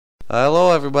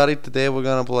Hello everybody, today we're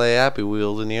gonna play Happy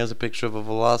Wheels and here's a picture of a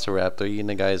velociraptor eating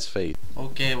a guy's face.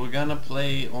 Okay, we're gonna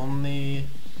play only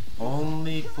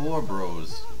 4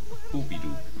 bros.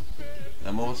 Pooptydoop.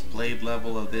 The most played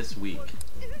level of this week.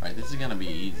 Alright, this is gonna be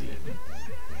easy.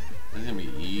 This is gonna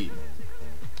be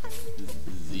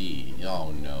Z.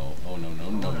 Oh no. Oh no no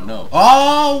no no.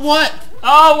 Oh what?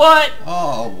 Oh what?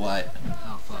 Oh what?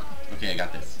 Oh fuck. Okay, I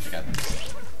got this.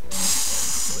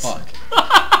 Fuck.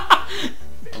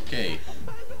 Okay.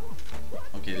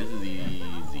 Okay, this is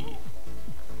easy.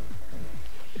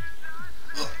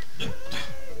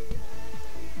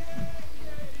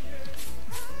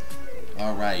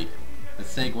 Alright. The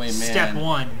Segway Man. Step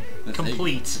 1.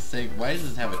 Complete. Why does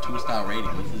this have a 2-star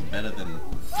rating? This is better than...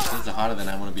 This is harder than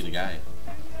I Want to Be the Guy.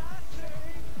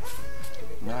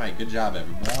 Alright, good job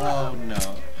everybody. Oh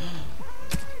no.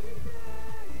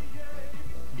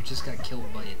 You just got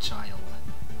killed by a child.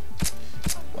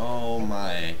 Oh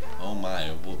my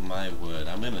word.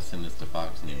 I'm gonna send this to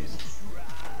Fox News.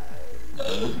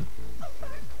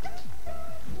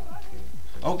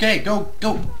 Okay, go!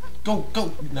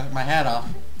 Knock my hat off.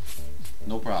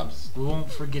 No probs. We won't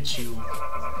forget you,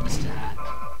 Mr. Hat.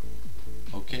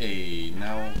 Okay,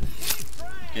 now...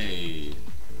 Okay.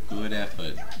 Good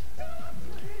effort.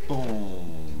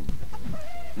 Boom.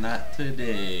 Not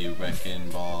today, Wrecking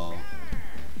Ball.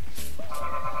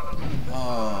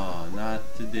 Oh, not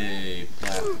today,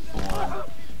 platform.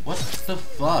 What the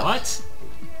fuck? What?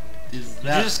 Is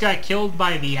that? You just got killed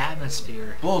by the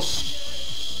atmosphere.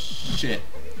 Bullshit.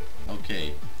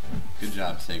 Okay. Good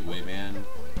job, Segway Man.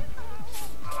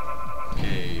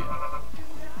 Okay.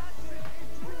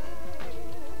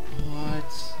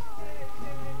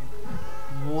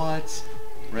 What?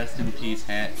 Rest in peace,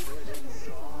 Hat.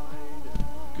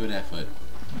 Good effort.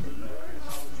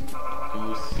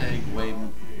 Go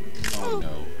Segway. Oh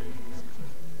no.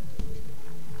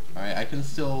 Alright, I can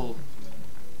still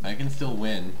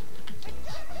win.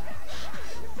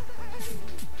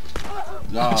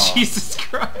 Oh. Jesus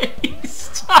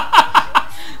Christ!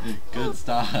 Good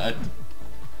start.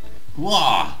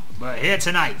 Whoa! But here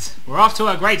tonight, we're off to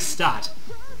a great start.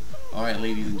 Alright,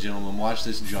 ladies and gentlemen, watch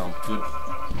this jump. Good.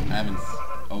 I haven't.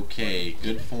 Okay,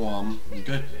 good form.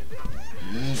 Good.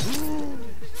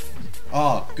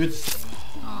 Oh, good.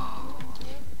 Oh.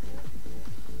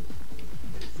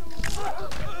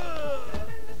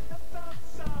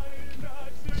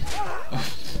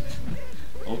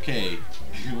 Okay,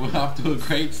 we're off to a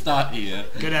great start here.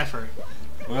 Good effort.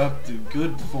 We're up to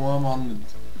good form on the...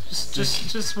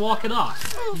 Just walk it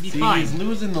off. You'll be See, fine. he's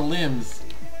losing the limbs.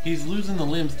 He's losing the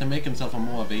limbs to make himself a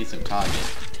more evasive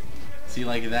target. See,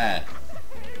 like that.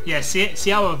 Yeah, see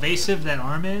how evasive that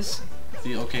arm is?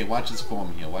 See, okay, watch his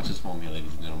form here. Watch his form here,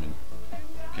 ladies and gentlemen.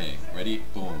 Okay, ready?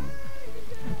 Boom.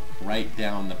 Right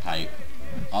down the pipe.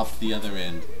 Up the other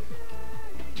end.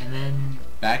 And then...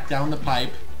 Back down the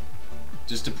pipe.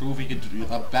 Just to prove he could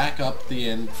back up the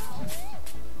end.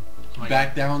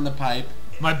 Back down the pipe.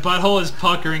 My butthole is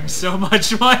puckering so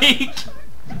much, Mike.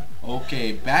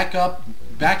 Okay, back up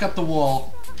the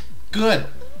wall. Good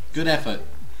effort.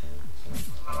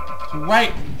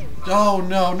 Right. Oh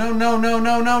no.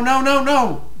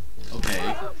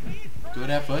 Okay. Good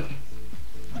effort.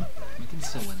 We can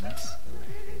still win this.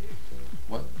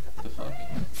 What the fuck?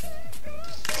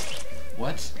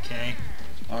 What? Okay.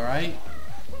 Alright.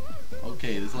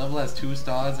 Okay, this level has 2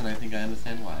 stars and I think I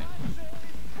understand why.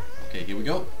 Okay, here we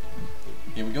go.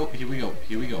 Here we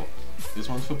go. This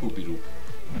one's for Pooptydoop.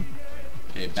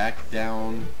 Okay, back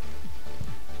down.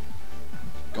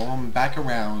 Going back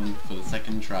around for the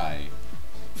second try.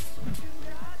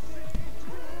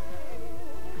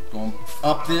 Going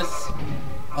up this.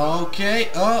 Okay,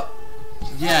 up.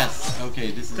 Yes.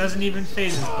 Okay, this is... Doesn't even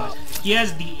phase his butt. He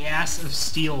has the ass of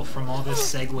steel from all this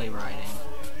Segway riding.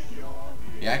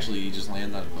 Yeah, actually, he just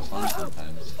lands on it for fun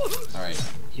sometimes. Alright.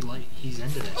 He's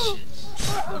into that shit.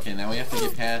 Okay, now we have to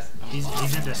get past... Oh.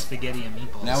 He's into spaghetti and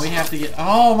meatballs. Now we have to get...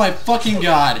 Oh my fucking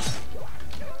god!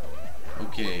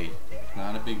 Okay,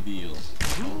 not a big deal.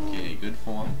 Okay, good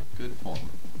form.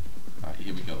 Alright,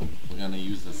 here we go. We're gonna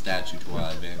use the statue to our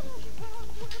advantage.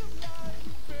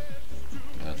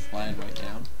 Gonna slide right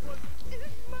down.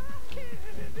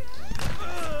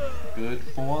 Good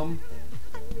form.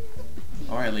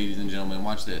 Alright, ladies and gentlemen,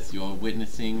 watch this. You're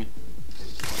witnessing...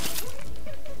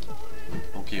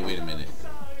 Okay, wait a minute.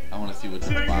 I want to see what's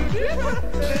at the bottom.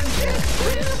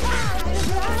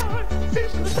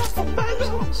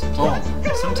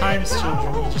 Boom. Sometimes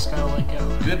children, you just gotta let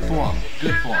go. Good form.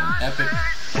 Epic.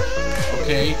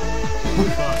 Okay.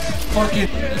 Fucking.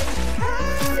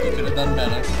 You could have done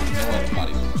better. No one's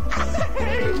body.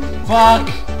 Fuck.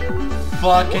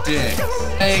 Fuck dicks.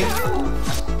 Hey!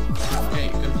 Okay,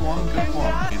 good form, good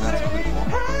form. Okay, that's a good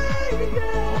form.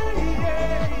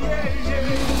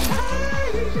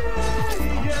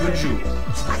 Could you?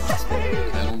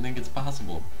 I don't think it's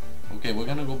possible. Okay, we're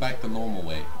gonna go back the normal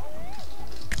way.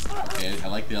 Okay, I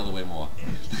like the other way more.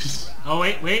 Oh,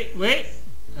 wait. Wait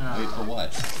for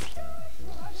what?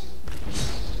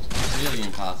 Really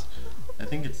impossible. I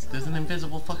think there's an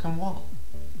invisible fucking wall.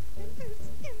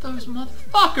 Those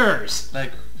motherfuckers!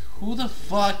 Like, who the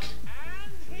fuck?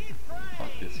 Fuck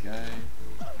this guy.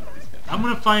 Fuck this guy. I'm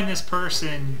gonna find this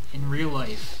person in real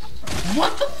life.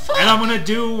 What the fuck? And I'm gonna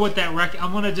do what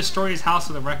I'm gonna destroy his house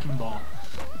with a wrecking ball.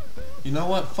 You know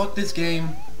what? Fuck this game.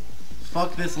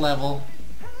 Fuck this level.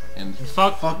 And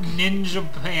Fuck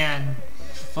Ninja Pan.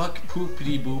 fuck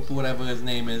Pooptydoop, whatever his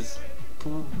name is.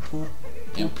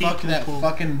 And fuck that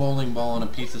fucking bowling ball on a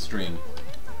piece of string.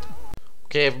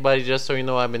 Okay, everybody, just so you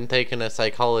know, I've been taking a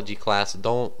psychology class.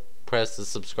 Don't press the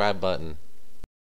subscribe button.